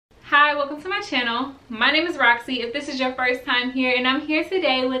welcome to my channel. My name is Roxy if this is your first time here, and I'm here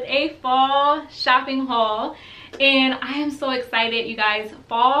today with a fall shopping haul. And I am so excited, you guys.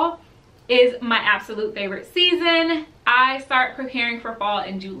 Fall is my absolute favorite season. I start preparing for fall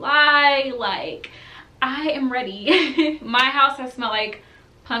in July. Like, I am ready. My house has smelled like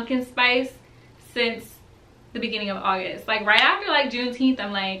pumpkin spice since the beginning of August. Like right after like Juneteenth,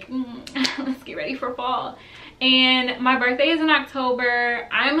 I'm like, let's get ready for fall. And my birthday is in October.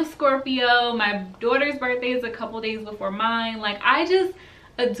 I'm a Scorpio. My daughter's birthday is a couple days before mine. Like, I just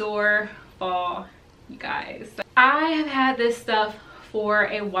adore fall, you guys. I have had this stuff for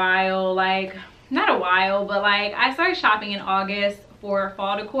a while. Like, not a while, but like I started shopping in August for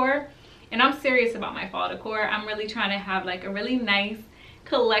fall decor. And I'm serious about my fall decor. I'm really trying to have like a really nice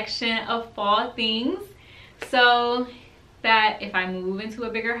collection of fall things, so that if I move into a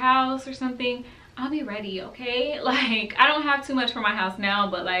bigger house or something, I'll be ready, okay? Like, I don't have too much for my house now,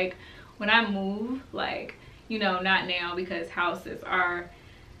 but like when I move, like, you know, not now because houses are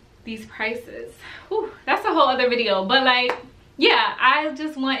these prices. Whew, that's a whole other video. But like, yeah, I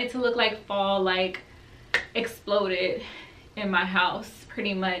just want it to look like fall like exploded in my house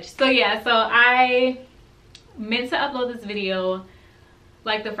pretty much. So yeah, so I meant to upload this video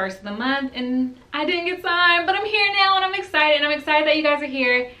like the first of the month and I didn't get time, but I'm here now and I'm excited, and I'm excited that you guys are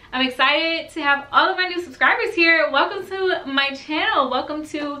here. I'm excited to have all of my new subscribers here. Welcome to my channel. Welcome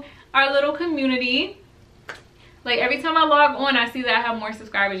to our little community. Like, every time I log on, I see that I have more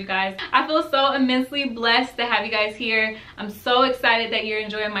subscribers, you guys. I feel so immensely blessed to have you guys here. I'm so excited that you're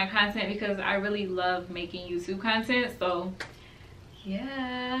enjoying my content because I really love making YouTube content. So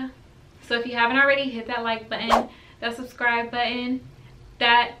yeah, so if you haven't already, hit that like button, that subscribe button,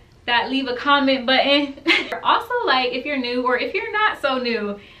 that leave a comment button. Also, like, if you're new or if you're not so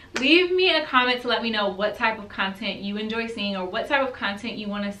new, leave me a comment to let me know what type of content you enjoy seeing or what type of content you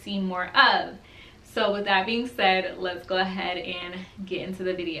want to see more of. So with that being said, let's go ahead and get into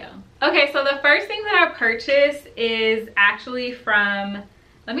the video. Okay, so the first thing that I purchased is actually from,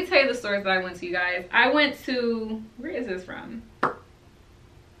 let me tell you the stores that I went to, you guys. I went to, where is this from?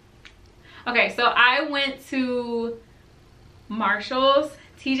 Okay, so I went to Marshall's,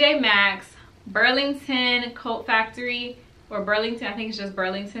 TJ Maxx, Burlington Coat Factory, or Burlington, I think it's just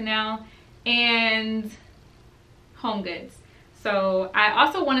Burlington now, and Home Goods. So I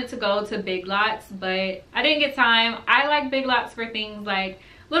also wanted to go to Big Lots, but I didn't get time. I like Big Lots for things like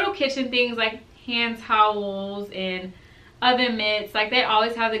little kitchen things like hand towels and oven mitts. Like, they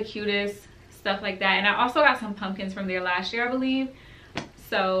always have the cutest stuff like that. And I also got some pumpkins from there last year, I believe.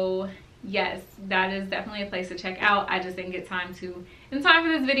 So yes, that is definitely a place to check out. I just didn't get time in time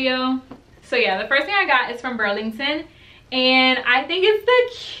for this video. So yeah, the first thing I got is from Burlington, and I think it's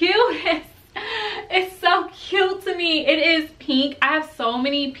the cutest. It's so cute to me. It is pink. I have so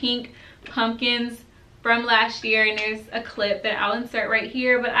many pink pumpkins from last year, and there's a clip that I'll insert right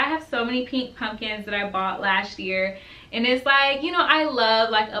here, but I have so many pink pumpkins that I bought last year, and it's like, you know, I love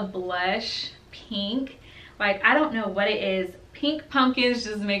like a blush pink. Like, I don't know what it is. Pink pumpkins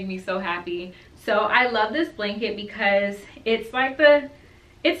just make me so happy. So I love this blanket because it's like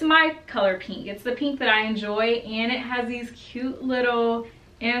it's my color pink. It's the pink that I enjoy, and it has these cute little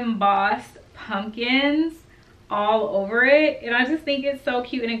embossed pumpkins all over it, and I just think it's so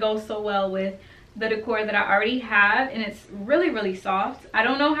cute, and it goes so well with the decor that I already have, and it's really soft. I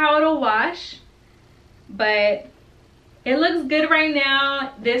don't know how it'll wash, but it looks good right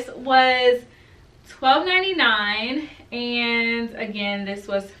now. This was $12.99, and again, this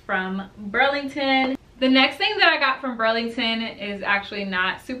was from Burlington. The next thing that I got from Burlington is actually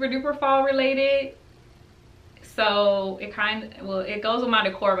not super duper fall related. So it goes with my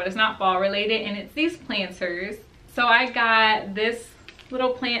decor, but it's not fall related, and it's these planters. So I got this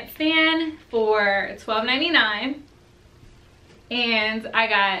little plant stand for $12.99, and I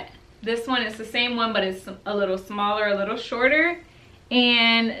got this one. It's the same one, but it's a little smaller, a little shorter,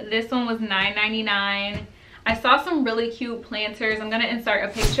 and this one was $9.99. I saw some really cute planters. I'm gonna insert a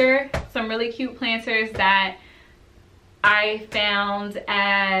picture. Some really cute planters that I found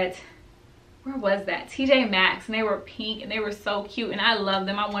at, where was that? TJ Maxx, and they were pink and they were so cute, and I love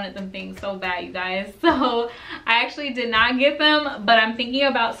them. I wanted them things so bad, you guys. So I actually did not get them, but I'm thinking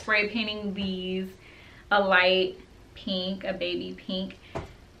about spray painting these a light pink, a baby pink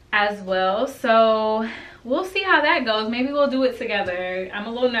as well. So we'll see how that goes. Maybe we'll do it together. I'm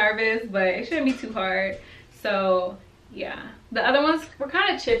a little nervous, but it shouldn't be too hard. So yeah, the other ones were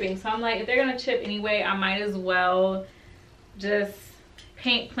kind of chipping, so I'm like, if they're gonna chip anyway, I might as well just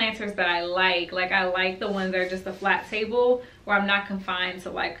paint planters that I like. Like, I like the ones that are just a flat table where I'm not confined to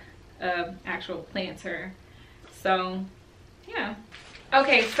like a actual planter. So yeah,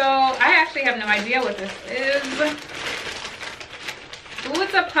 Okay, so I actually have no idea what this is. Ooh,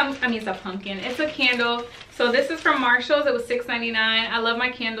 it's a pumpkin. It's a candle. So this is from Marshalls. It was $6.99. I love my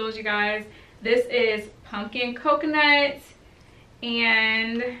candles, you guys. This is pumpkin coconut,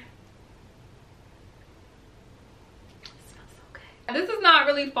 and it smells so good. This is not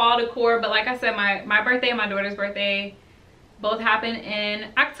really fall decor, but like I said, my birthday and my daughter's birthday both happen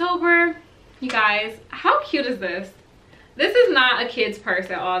in October. You guys, how cute is this? This is not a kid's purse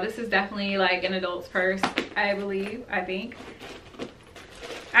at all. This is definitely like an adult's purse, I think.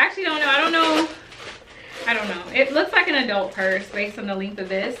 I actually don't know. I don't know. It looks like an adult purse based on the length of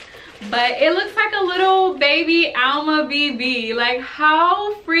this, but it looks like a little baby Alma BB. Like,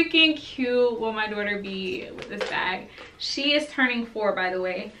 how freaking cute will my daughter be with this bag? She is turning 4, by the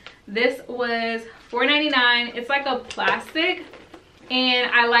way. This was $4.99. It's like a plastic,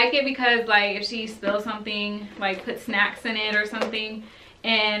 and I like it because, like, if she spills something, like put snacks in it or something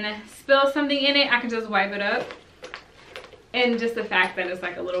and spill something in it, I can just wipe it up. And just the fact that it's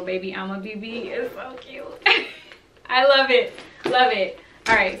like a little baby Alma BB is so cute. I love it. Love it.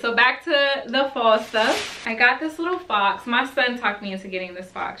 All right, so back to the fall stuff. I got this little fox. My son talked me into getting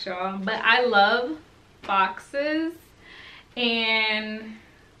this fox, y'all. But I love foxes. And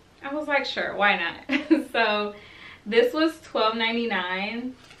I was like, sure, why not? So this was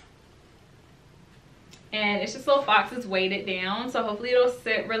 $12.99. And it's just little foxes weighted down. So hopefully it'll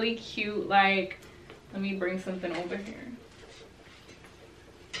sit really cute. Like, let me bring something over here.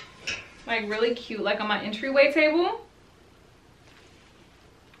 Like really cute, like on my entryway table.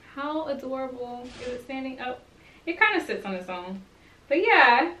 How adorable. Is it standing up? It kind of sits on its own. But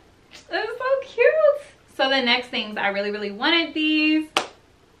yeah, it's so cute. So the next things, I really wanted these.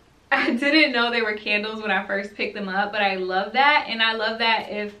 I didn't know they were candles when I first picked them up, but I love that. And I love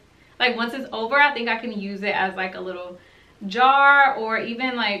that if, like, once it's over, I think I can use it as like a little jar, or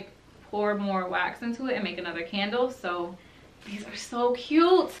even like pour more wax into it and make another candle. So these are so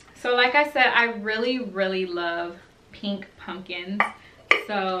cute. So like I said, I really love pink pumpkins.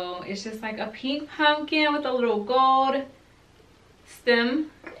 So it's just like a pink pumpkin with a little gold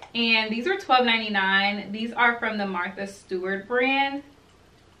stem. And these are $12.99. These are from the Martha Stewart brand.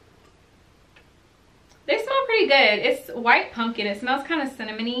 They smell pretty good. It's white pumpkin. It smells kind of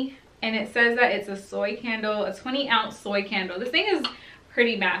cinnamony. And it says that it's a soy candle, a 20-ounce soy candle. This thing is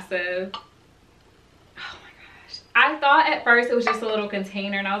pretty massive. I thought at first it was just a little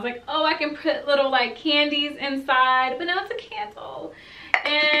container, and I was like, oh, I can put little like candies inside, but no, it's a candle.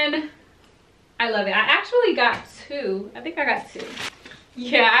 And I love it. I actually got 2. I think I got 2.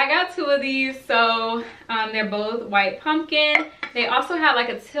 Yeah, I got 2 of these. So they're both white pumpkin. They also have like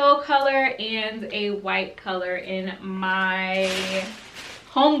a teal color and a white color in my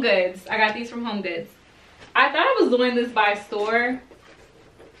Home Goods. I got these from Home Goods. I thought I was doing this by store,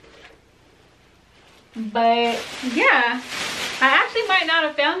 but yeah, I actually might not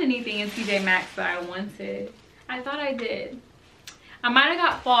have found anything in TJ Maxx that I wanted. I thought I did. I might have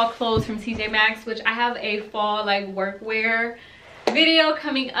got fall clothes from TJ Maxx, which I have a fall like workwear video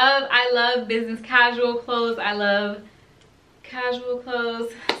coming up. I love business casual clothes. I love casual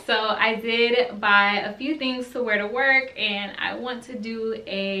clothes. So I did buy a few things to wear to work, and I want to do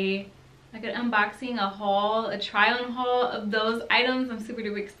like an unboxing, a haul, a try on haul of those items. I'm super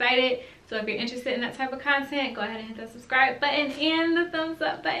duper excited. So if you're interested in that type of content, go ahead and hit that subscribe button and the thumbs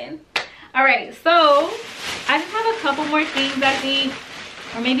up button. All right, so I just have a couple more things, I think,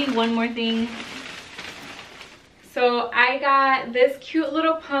 or maybe one more thing. So I got this cute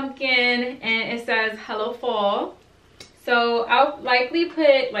little pumpkin, and it says Hello Fall. So I'll likely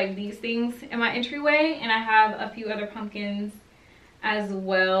put like these things in my entryway, and I have a few other pumpkins as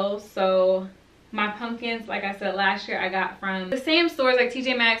well. So my pumpkins, like I said, last year I got from the same stores like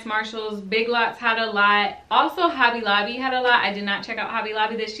TJ Maxx, Marshalls, Big Lots had a lot. Also Hobby Lobby had a lot. I did not check out Hobby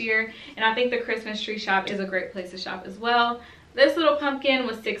Lobby this year, and I think the Christmas tree shop is a great place to shop as well. This little pumpkin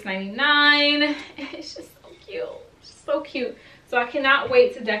was $6.99. It's just so cute. Just so cute. So I cannot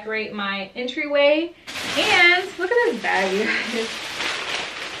wait to decorate my entryway. And look at this bag, you guys.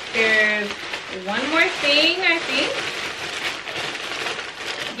 There's one more thing, I think.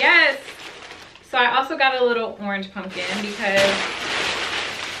 Yes. So I also got a little orange pumpkin because,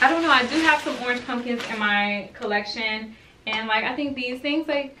 I don't know, I do have some orange pumpkins in my collection. And like, I think these things,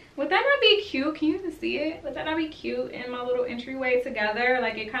 like, would that not be cute? Can you even see it? Would that not be cute in my little entryway together?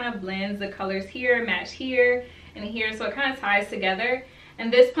 Like, it kind of blends the colors here, match here and here, so it kind of ties together.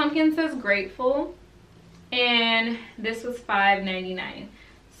 And this pumpkin says grateful, and this was $5.99.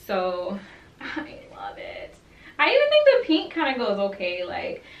 So I love it. I even think the pink kind of goes okay.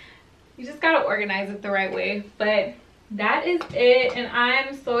 Like, you just gotta organize it the right way. But that is it, and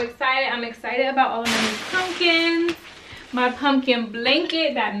I'm so excited. I'm excited about all of my new pumpkins. My pumpkin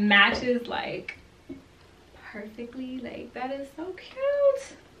blanket that matches like perfectly, like that is so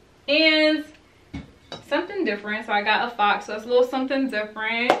cute. And something different, so I got a fox, so it's a little something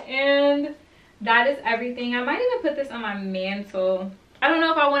different. And that is everything. I might even put this on my mantle. I don't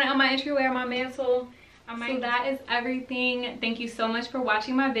know if I want it on my entryway or my mantle. So that is everything. Thank you so much for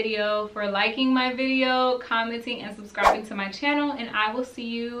watching my video, for liking my video, commenting, and subscribing to my channel, and I will see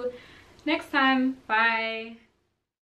you next time. Bye.